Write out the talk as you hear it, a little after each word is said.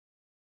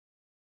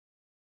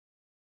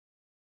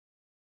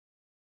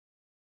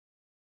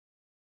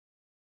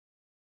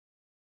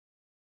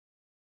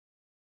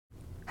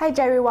Hi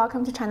Jerry,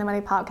 welcome to China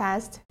Money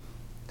Podcast.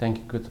 Thank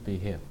you, good to be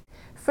here.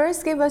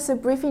 First, give us a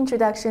brief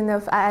introduction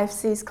of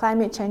IFC's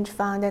Climate Change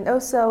Fund and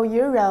also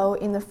your role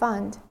in the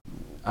fund.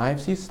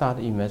 IFC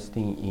started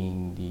investing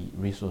in the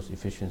resource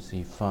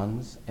efficiency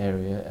funds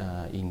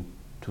area in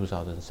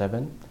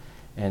 2007,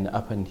 and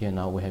up until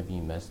now we have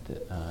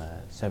invested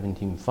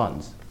 17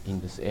 funds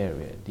in this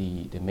area.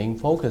 The main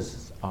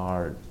focuses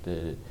are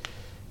the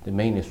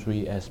mainly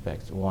three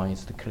aspects. One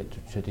is the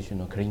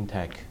traditional clean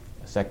tech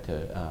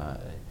sector,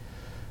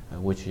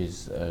 which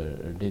is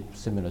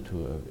similar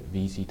to a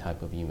VC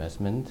type of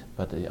investment,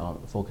 but they are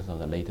focused on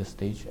the later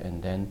stage.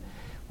 And then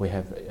we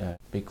have a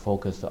big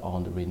focus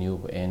on the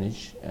renewable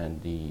energy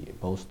and the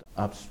both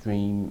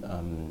upstream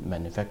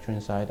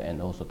manufacturing side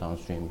and also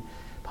downstream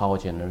power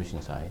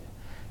generation side.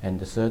 And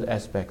the third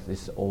aspect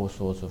is all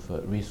sorts of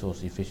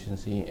resource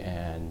efficiency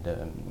and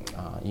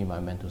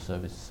environmental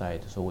service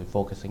side. So we're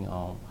focusing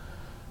on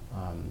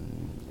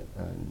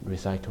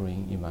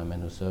recycling,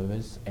 environmental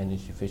service,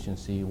 energy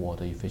efficiency,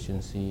 water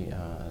efficiency,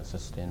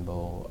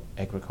 sustainable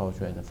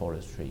agriculture and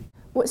forestry.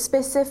 What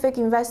specific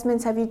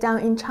investments have you done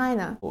in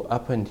China?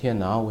 Up until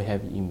now, we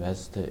have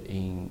invested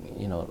in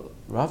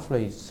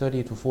roughly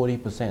 30 to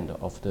 40%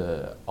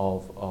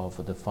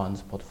 of the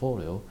fund's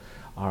portfolio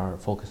are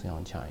focusing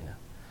on China.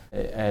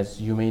 As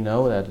you may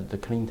know, that the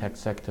clean tech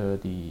sector,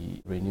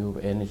 the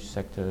renewable energy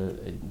sector,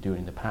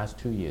 during the past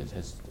 2 years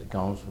has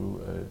gone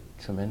through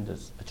a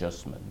tremendous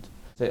adjustment.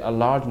 So a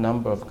large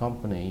number of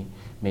companies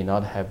may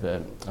not have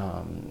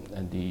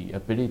the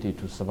ability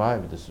to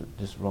survive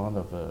this round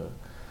of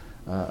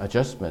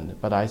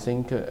adjustment. But I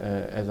think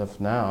as of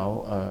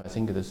now, I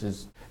think this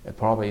is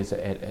probably is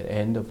at the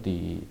end of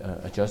the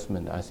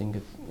adjustment. I think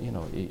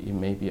it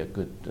may be a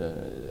good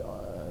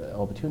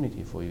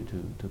opportunity for you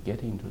to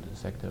get into the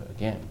sector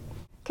again.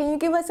 Can you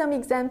give us some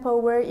example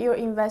where your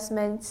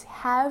investments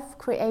have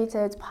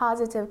created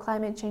positive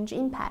climate change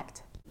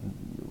impact?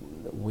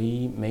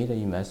 We made an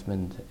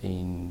investment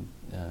in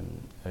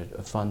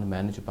a fund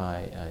managed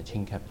by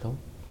Qing Capital.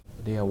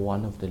 They are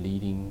one of the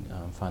leading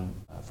funds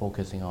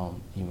focusing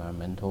on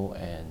environmental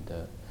and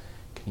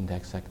clean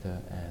tech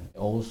sector, and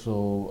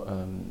also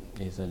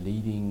is a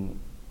leading,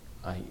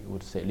 I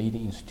would say,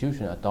 leading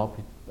institution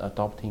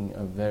adopting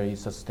a very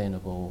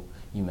sustainable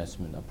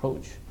investment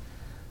approach.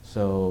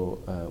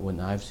 So when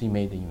IFC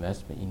made the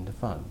investment in the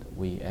fund,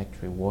 we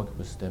actually worked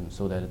with them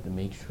so that to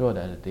make sure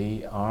that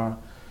they are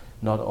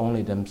not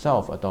only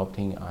themselves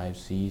adopting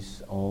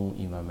IFC's own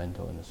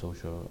environmental and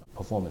social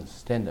performance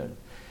standard,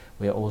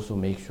 we also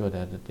make sure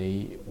that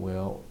they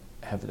will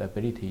have the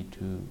ability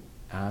to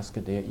ask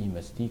their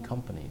investee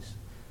companies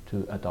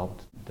to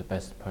adopt the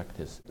best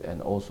practice,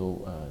 and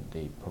also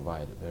they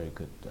provide a very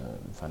good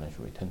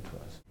financial return to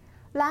us.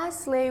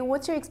 Lastly,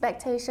 what's your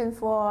expectation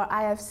for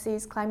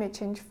IFC's Climate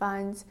Change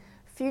Fund's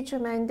future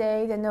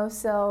mandate and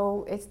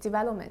also its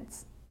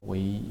developments?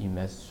 We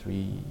invest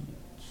three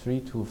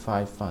to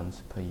five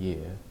funds per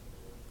year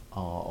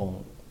on our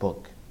own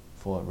book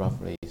for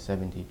roughly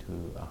 $70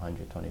 to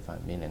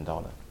 $125 million.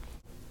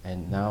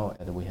 And now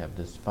that we have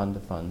this fund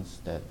of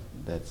funds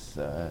that's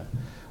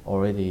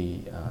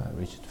already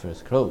reached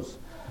first close.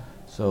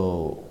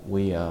 So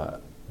we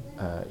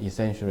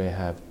essentially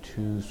have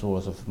two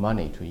sources of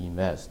money to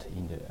invest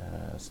in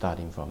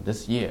starting from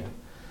this year.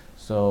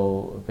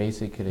 So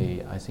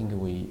basically, I think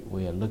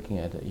we are looking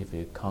at, if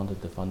we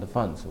counted the fund of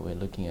funds, we're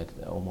looking at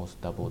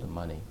almost double the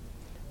money.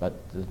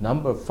 But the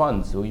number of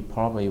funds, we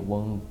probably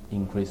won't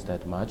increase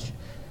that much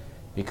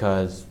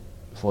because,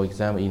 for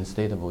example,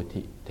 instead of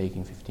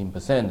taking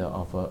 15%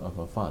 of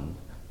a fund,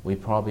 we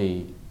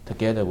probably,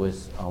 together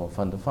with our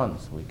fund of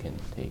funds, we can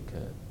take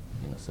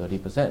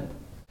 30%.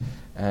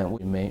 And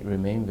we may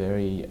remain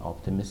very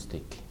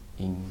optimistic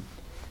in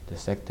the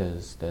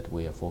sectors that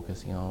we are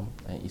focusing on,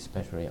 and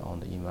especially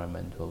on the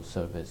environmental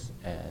service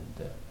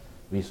and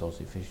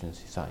resource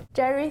efficiency side.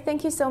 Jerry,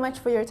 thank you so much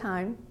for your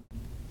time.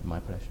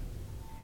 My pleasure.